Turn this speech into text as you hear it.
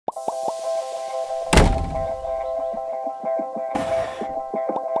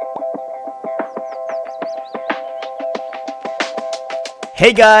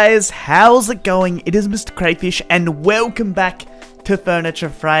Hey guys, how's it going? It is MrCrayfish and welcome back to Furniture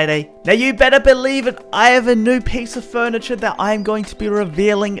Friday. Now you better believe it, I have a new piece of furniture that I am going to be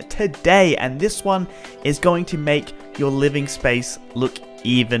revealing today, and this one is going to make your living space look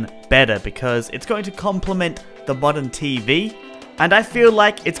even better because it's going to complement the modern TV, and I feel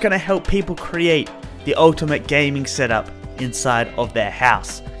like it's going to help people create the ultimate gaming setup inside of their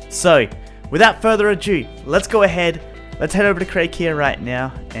house. So without further ado, let's go ahead. Let's head over to Furntiure right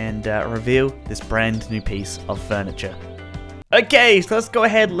now and reveal this brand new piece of furniture. Okay, so let's go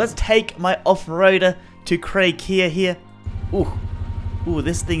ahead. Let's take my off-roader to Furntiure here. Ooh,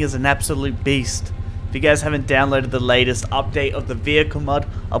 this thing is an absolute beast. If you guys haven't downloaded the latest update of the vehicle mod,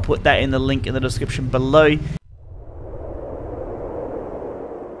 I'll put that in the link in the description below.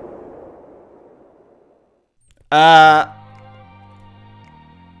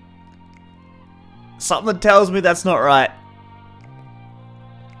 Something tells me that's not right.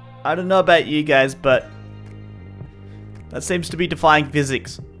 I don't know about you guys, but that seems to be defying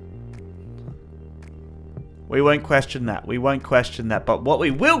physics. We won't question that. We won't question that. But what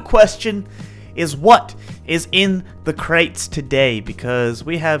we will question is what is in the crates today, because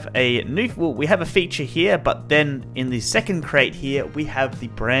we have a we have a feature here, but then in the second crate here we have the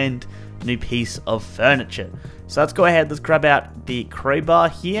brand new piece of furniture. So let's go ahead, let's grab out the crowbar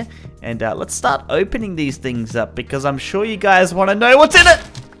here, and let's start opening these things up, because I'm sure you guys want to know what's in it!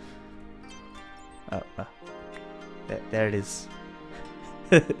 There it is.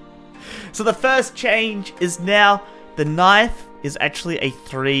 So the first change is now the knife is actually a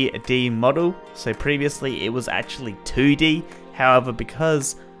 3D model. So previously it was actually 2D. However,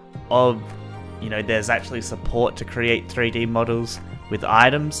 because of, there's actually support to create 3D models with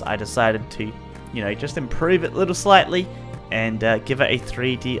items, I decided to, just improve it a little slightly and give it a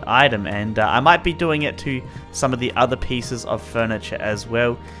 3D item. And I might be doing it to some of the other pieces of furniture as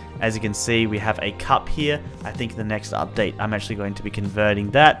well. As you can see, we have a cup here. I think the next update, I'm actually going to be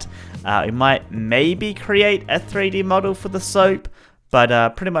converting that. We might maybe create a 3D model for the soap,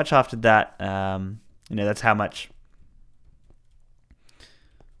 but pretty much after that, that's how much.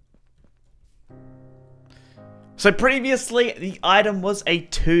 So previously, the item was a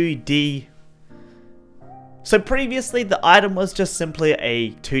 2D. So previously, the item was just simply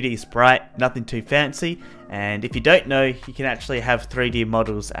a 2D sprite, nothing too fancy. And if you don't know, you can actually have 3D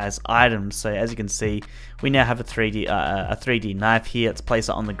models as items. So as you can see, we now have a 3D knife here. Let's place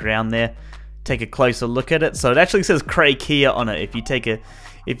it on the ground there. Take a closer look at it. So it actually says Furntiure on it. If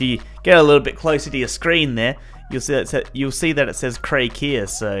you get a little bit closer to your screen there, you'll see that it says Furntiure.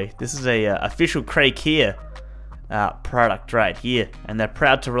 So this is a official Furntiure product right here, and they're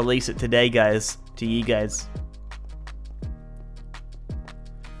proud to release it today, guys. To you guys.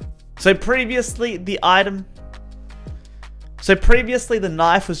 So previously the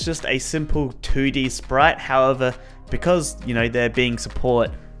knife was just a simple 2D sprite. However, because there being support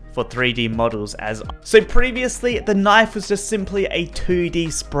for 3D models previously the knife was just simply a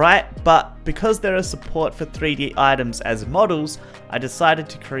 2D sprite, but because there is support for 3D items as models, I decided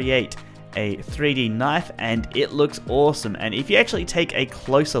to create a 3D knife, and it looks awesome. And if you actually take a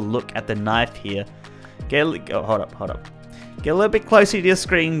closer look at the knife here, hold up. Get a little bit closer to your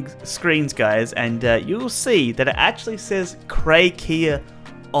screens, guys, and you'll see that it actually says Furntiure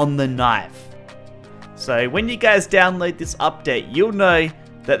on the knife. So when you guys download this update, you'll know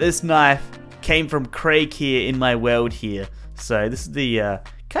that this knife came from Furntiure in my world here. So this is the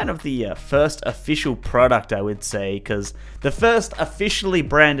kind of the first official product, I would say, because the first officially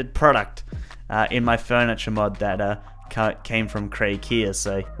branded product in my furniture mod that came from Furntiure.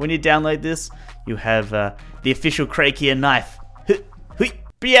 So when you download this, you have the official Furntiure knife. But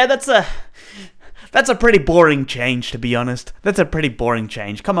yeah, that's a pretty boring change, to be honest. That's a pretty boring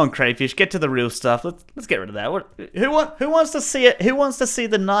change. Come on, Crayfish, get to the real stuff. Let's get rid of that. Who wants to see it? Who wants to see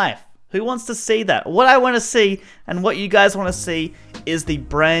the knife? Who wants to see that? What I want to see, and what you guys want to see, is the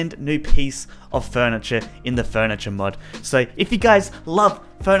brand new piece of furniture in the furniture mod. So if you guys love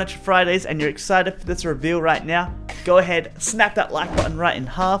Furniture Fridays and you're excited for this reveal right now, go ahead, snap that like button right in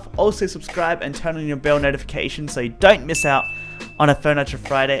half. Also subscribe and turn on your bell notification so you don't miss out on a Furniture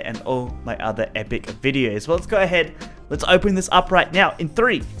Friday and all my other epic videos. Well, let's go ahead. Let's open this up right now in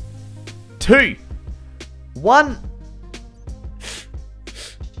 3, 2, 1.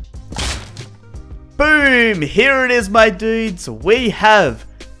 Boom! Here it is, my dudes. We have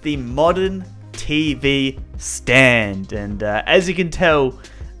the modern TV stand, and as you can tell,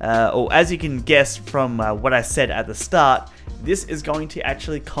 or as you can guess from what I said at the start, this is going to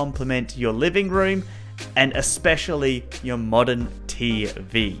actually complement your living room and especially your modern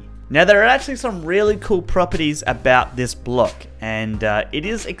TV. Now there are actually some really cool properties about this block, and it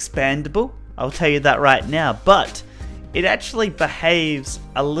is expandable, I'll tell you that right now, but it actually behaves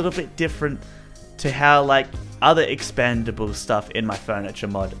a little bit different to how like other expandable stuff in my furniture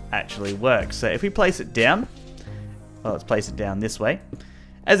mod actually works. So if we place it down, well, let's place it down this way.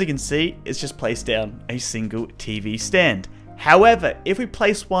 As you can see, it's just placed down a single TV stand. However, if we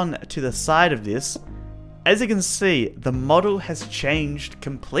place one to the side of this, as you can see, the model has changed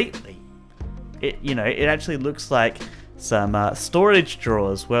completely. It actually looks like some storage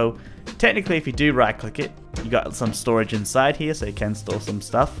drawers. Well, technically, if you do right-click it, you got some storage inside here, so you can store some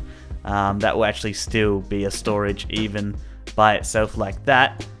stuff. That will actually still be a storage even by itself like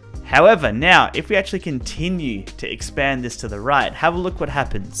that. However, now, if we actually continue to expand this to the right, have a look what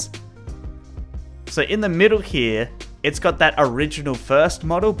happens. So in the middle here, it's got that original first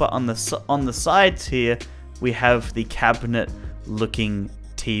model, but on the sides here, we have the cabinet looking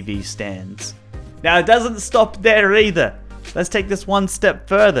TV stands. Now it doesn't stop there either. Let's take this one step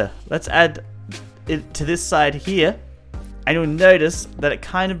further. Let's add it to this side here, and you'll notice that it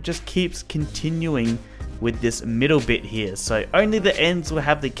kind of just keeps continuing with this middle bit here. So only the ends will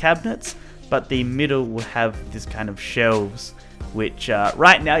have the cabinets, but the middle will have this kind of shelves, which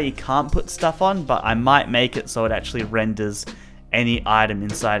right now you can't put stuff on, but I might make it so it actually renders any item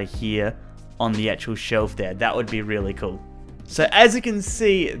inside of here on the actual shelf there. That would be really cool. So as you can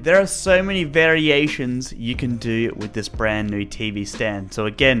see, there are so many variations you can do with this brand new TV stand. So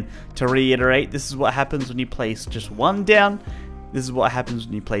again, to reiterate, this is what happens when you place just one down. This is what happens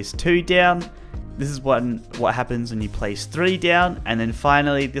when you place two down. This is what happens when you place three down. And then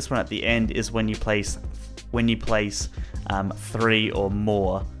finally, this one at the end is when you place three or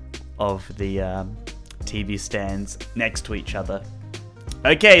more of the TV stands next to each other.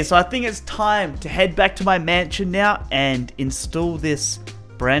 Okay, so I think it's time to head back to my mansion now and install this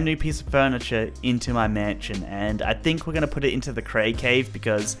brand new piece of furniture into my mansion. And I think we're going to put it into the Cray Cave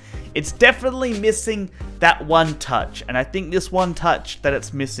because it's definitely missing that one touch. And I think this one touch that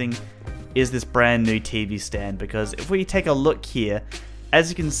it's missing is this brand new TV stand, because if we take a look here, as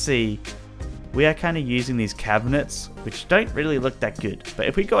you can see, we are kind of using these cabinets, which don't really look that good. But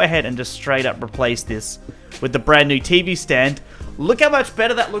if we go ahead and just straight up replace this with the brand new TV stand, look how much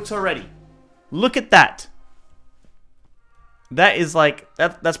better that looks already. Look at that. That is like,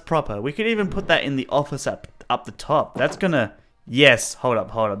 that's proper. We could even put that in the office up the top. That's gonna, yes, hold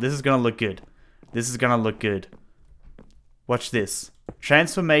up. This is gonna look good. This is gonna look good. Watch this.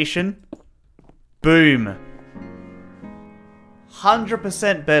 Transformation. Boom.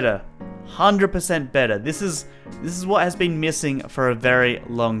 100% better. 100% better. This is what has been missing for a very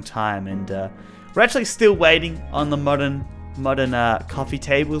long time, and we're actually still waiting on the modern coffee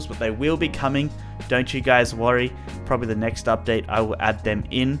tables, but they will be coming. Don't you guys worry. Probably the next update I will add them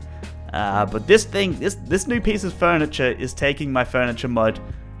in. But this new piece of furniture is taking my furniture mod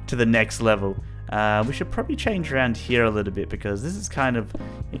to the next level. We should probably change around here a little bit because this is it kind of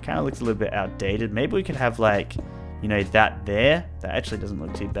looks a little bit outdated. Maybe we could have like, that there. That actually doesn't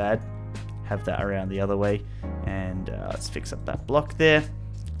look too bad. Have that around the other way, and let's fix up that block there.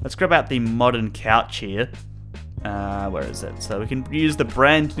 Let's grab out the modern couch here. Where is it? So we can use the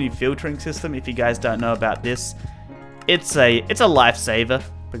brand new filtering system. If you guys don't know about this, it's a lifesaver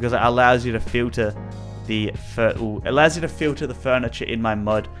because it allows you to filter the furniture in my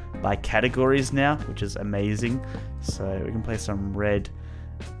mod by categories now, which is amazing. So we can place some red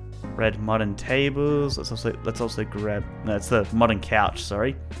modern tables. Let's also grab, no, it's the modern couch,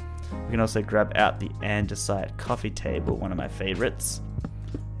 sorry. We can also grab out the andesite coffee table, one of my favorites,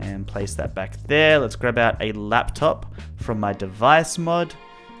 and place that back there. Let's grab out a laptop from my device mod,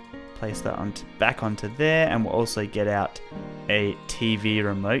 place that back onto there, and we'll also get out a TV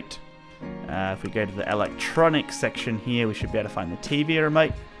remote. If we go to the electronics section here, we should be able to find the TV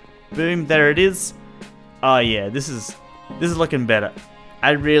remote. Boom, there it is. Oh yeah, this is looking better.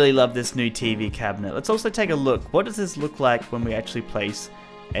 I really love this new TV cabinet. Let's also take a look. What does this look like when we actually place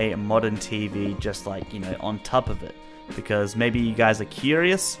a modern TV just like, on top of it? Because maybe you guys are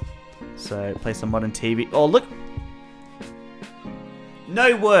curious. So place a modern TV. Oh, look.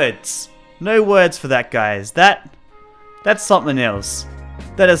 No words. No words for that, guys. That's something else.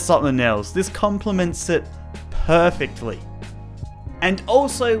 That is something else. This complements it perfectly. And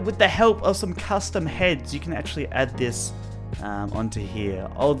also, with the help of some custom heads, you can actually add this onto here.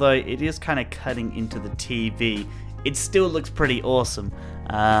 Although it is kind of cutting into the TV, it still looks pretty awesome.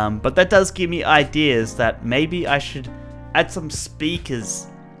 But that does give me ideas that maybe I should add some speakers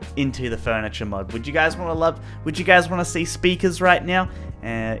into the furniture mod. Would you guys want to see speakers right now?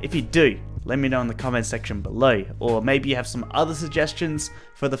 If you do, let me know in the comment section below. Or maybe you have some other suggestions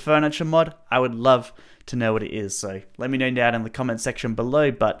for the Furntiure mod. I would love to know what it is, so let me know down in the comment section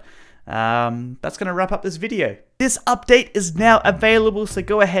below. But that's going to wrap up this video. This update is now available, so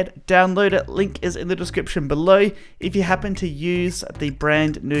go ahead, download it. Link is in the description below. If you happen to use the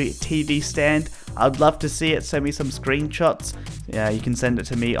brand new TV stand, I'd love to see it. Send me some screenshots. You can send it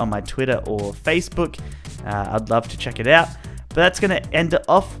to me on my Twitter or Facebook. I'd love to check it out. But that's going to end it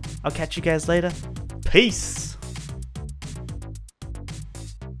off. I'll catch you guys later. Peace!